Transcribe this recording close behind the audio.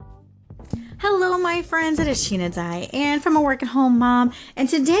Hello, my friends. It is Sheena Dye, and from a work at home mom. And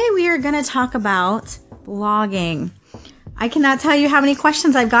today we are going to talk about blogging. I cannot tell you how many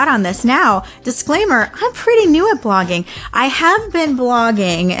questions I've got on this. Now, disclaimer, I'm pretty new at blogging. I have been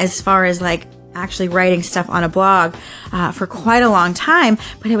blogging as far as actually writing stuff on a blog for quite a long time,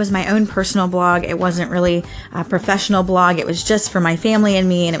 but it was my own personal blog. It wasn't really a professional blog. It was just for my family and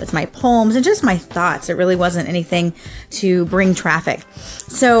me, and it was my poems and just my thoughts. It really wasn't anything to bring traffic.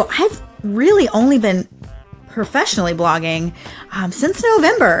 So I've really only been professionally blogging since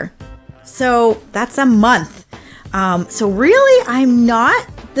November. So that's a month. So really, I'm not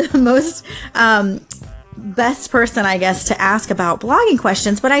the most best person, I guess, to ask about blogging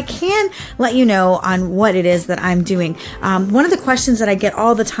questions, but I can let you know on what it is that I'm doing. One of the questions that I get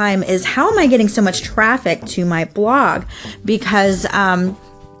all the time is, how am I getting so much traffic to my blog? Because a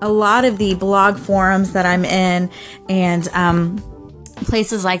lot of the blog forums that I'm in and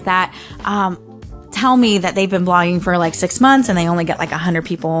places like that tell me that they've been blogging for 6 months and they only get 100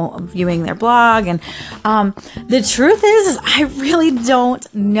 people viewing their blog. And the truth is I really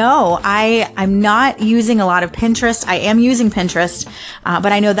don't know. I'm not using a lot of Pinterest. I am using Pinterest,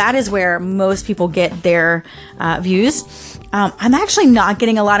 but I know that is where most people get their views. I'm actually not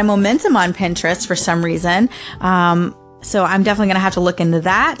getting a lot of momentum on Pinterest for some reason. So I'm definitely going to have to look into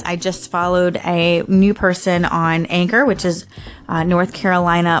that. I just followed a new person on Anchor, which is North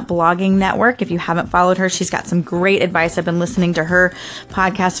Carolina Blogging Network. If you haven't followed her, she's got some great advice. I've been listening to her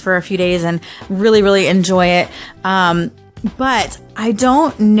podcast for a few days and really, really enjoy it. But I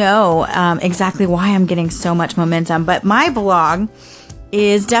don't know exactly why I'm getting so much momentum. But my blog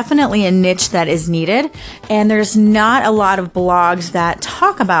is definitely a niche that is needed, and there's not a lot of blogs that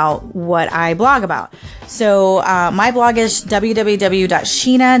talk about what I blog about. So my blog is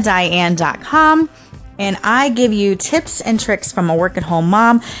www.sheenadiane.com, and I give you tips and tricks from a work-at-home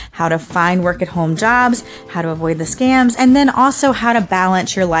mom, how to find work-at-home jobs, how to avoid the scams, and then also how to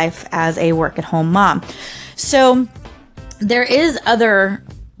balance your life as a work-at-home mom. So there is other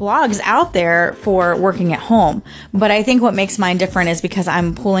blogs out there for working at home, but I think what makes mine different is because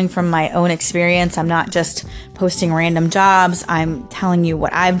I'm pulling from my own experience. I'm not just posting random jobs. I'm telling you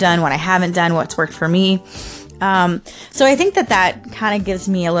what I've done, what I haven't done, what's worked for me. So I think that kind of gives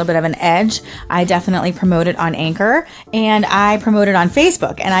me a little bit of an edge. I definitely promote it on Anchor, and I promote it on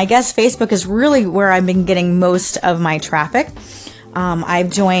Facebook. And I guess Facebook is really where I've been getting most of my traffic.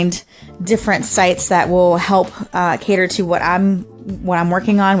 I've joined different sites that will help cater to what I'm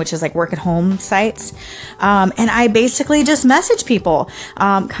working on, which is work at home sites. And I basically just message people,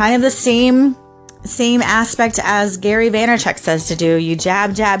 kind of the same aspect as Gary Vaynerchuk says to do. You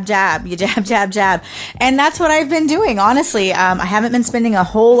jab, jab, jab, you jab, jab, jab. And that's what I've been doing. Honestly, I haven't been spending a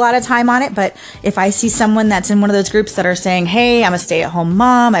whole lot of time on it, but if I see someone that's in one of those groups that are saying, hey, I'm a stay-at-home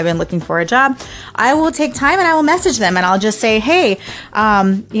mom, I've been looking for a job, I will take time and I will message them and I'll just say, hey,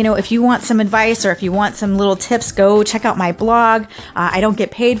 if you want some advice or if you want some little tips, go check out my blog. I don't get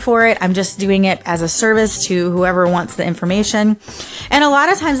paid for it. I'm just doing it as a service to whoever wants the information. And a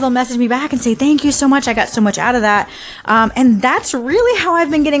lot of times they'll message me back and say, thank you so much. I got so much out of that. And that's really how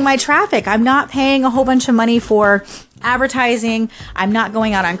I've been getting my traffic. I'm not paying a whole bunch of money for advertising. I'm not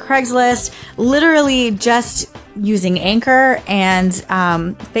going out on Craigslist, literally just using Anchor and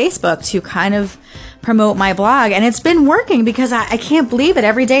Facebook to kind of promote my blog. And it's been working because I can't believe it.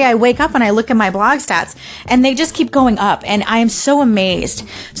 Every day I wake up and I look at my blog stats and they just keep going up. And I am so amazed.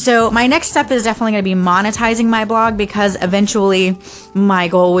 So my next step is definitely going to be monetizing my blog, because eventually my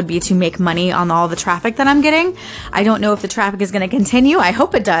goal would be to make money on all the traffic that I'm getting. I don't know if the traffic is going to continue. I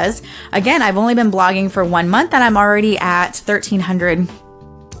hope it does. Again, I've only been blogging for 1 month and I'm already at 1,300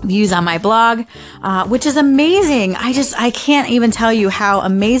 views on my blog, which is amazing. I can't even tell you how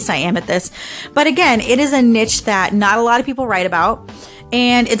amazed I am at this. But again, it is a niche that not a lot of people write about.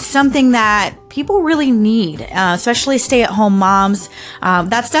 And it's something that people really need, especially stay-at-home moms.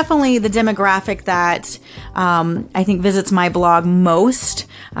 That's definitely the demographic that I think visits my blog most.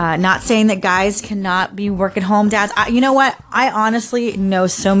 Not saying that guys cannot be work-at-home dads. You know what? I honestly know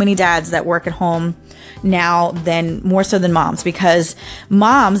so many dads that work at home now more so than moms, because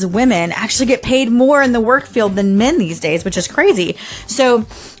women actually get paid more in the work field than men these days, which is crazy. So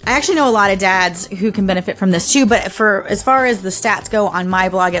I actually know a lot of dads who can benefit from this too, but as far as the stats go on my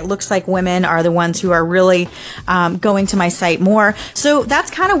blog, it looks like women are the ones who are really going to my site more. So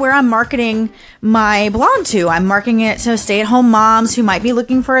that's kind of where I'm marketing my blog to. I'm marketing it to stay-at-home moms who might be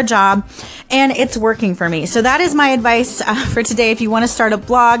looking for a job, and it's working for me. So that is my advice for today. If you want to start a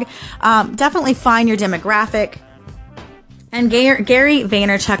blog, definitely find your demographic. And Gary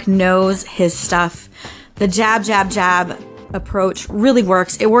Vaynerchuk knows his stuff. The jab, jab, jab approach really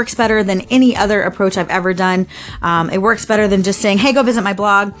works. It works better than any other approach I've ever done. It works better than just saying, hey, go visit my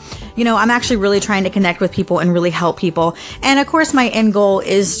blog. I'm actually really trying to connect with people and really help people. And of course, my end goal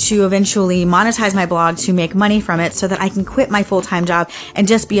is to eventually monetize my blog to make money from it so that I can quit my full-time job and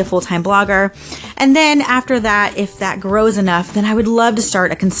just be a full-time blogger. And then after that, if that grows enough, then I would love to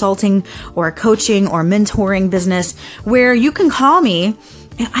start a consulting or a coaching or mentoring business where you can call me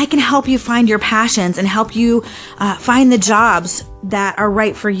and I can help you find your passions and help you find the jobs that are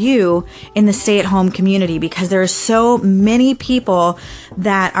right for you in the stay-at-home community, because there are so many people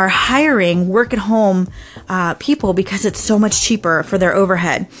that are hiring work-at-home people because it's so much cheaper for their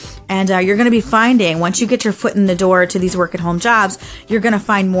overhead. And you're going to be finding, once you get your foot in the door to these work-at-home jobs, you're going to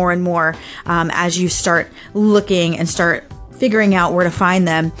find more and more as you start looking and start figuring out where to find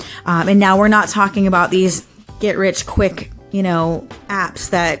them. And now we're not talking about these get-rich-quick apps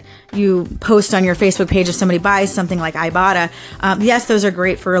that you post on your Facebook page if somebody buys something like Ibotta. Yes, those are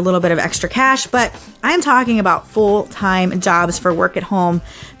great for a little bit of extra cash, but I'm talking about full-time jobs for work-at-home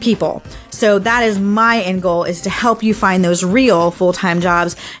people. So that is my end goal, is to help you find those real full-time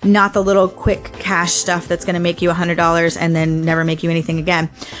jobs, not the little quick cash stuff that's going to make you $100 and then never make you anything again.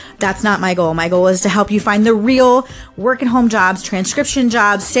 That's not my goal. My goal is to help you find the real work-at-home jobs, transcription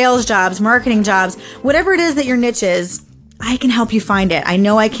jobs, sales jobs, marketing jobs, whatever it is that your niche is. I can help you find it. I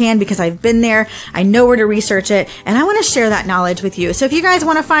know I can because I've been there. I know where to research it, and I want to share that knowledge with you. So if you guys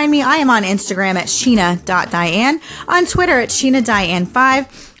want to find me, I am on Instagram at Sheena.Diane, on Twitter at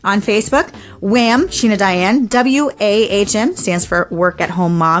SheenaDiane5, on Facebook, WHAM, Sheena Diane, WAHM, stands for Work at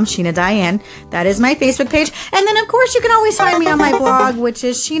Home Mom, Sheena Diane. That is my Facebook page. And then, of course, you can always find me on my blog, which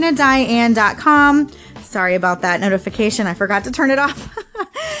is SheenaDiane.com. Sorry about that notification. I forgot to turn it off.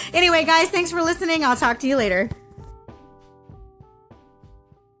 Anyway, guys, thanks for listening. I'll talk to you later.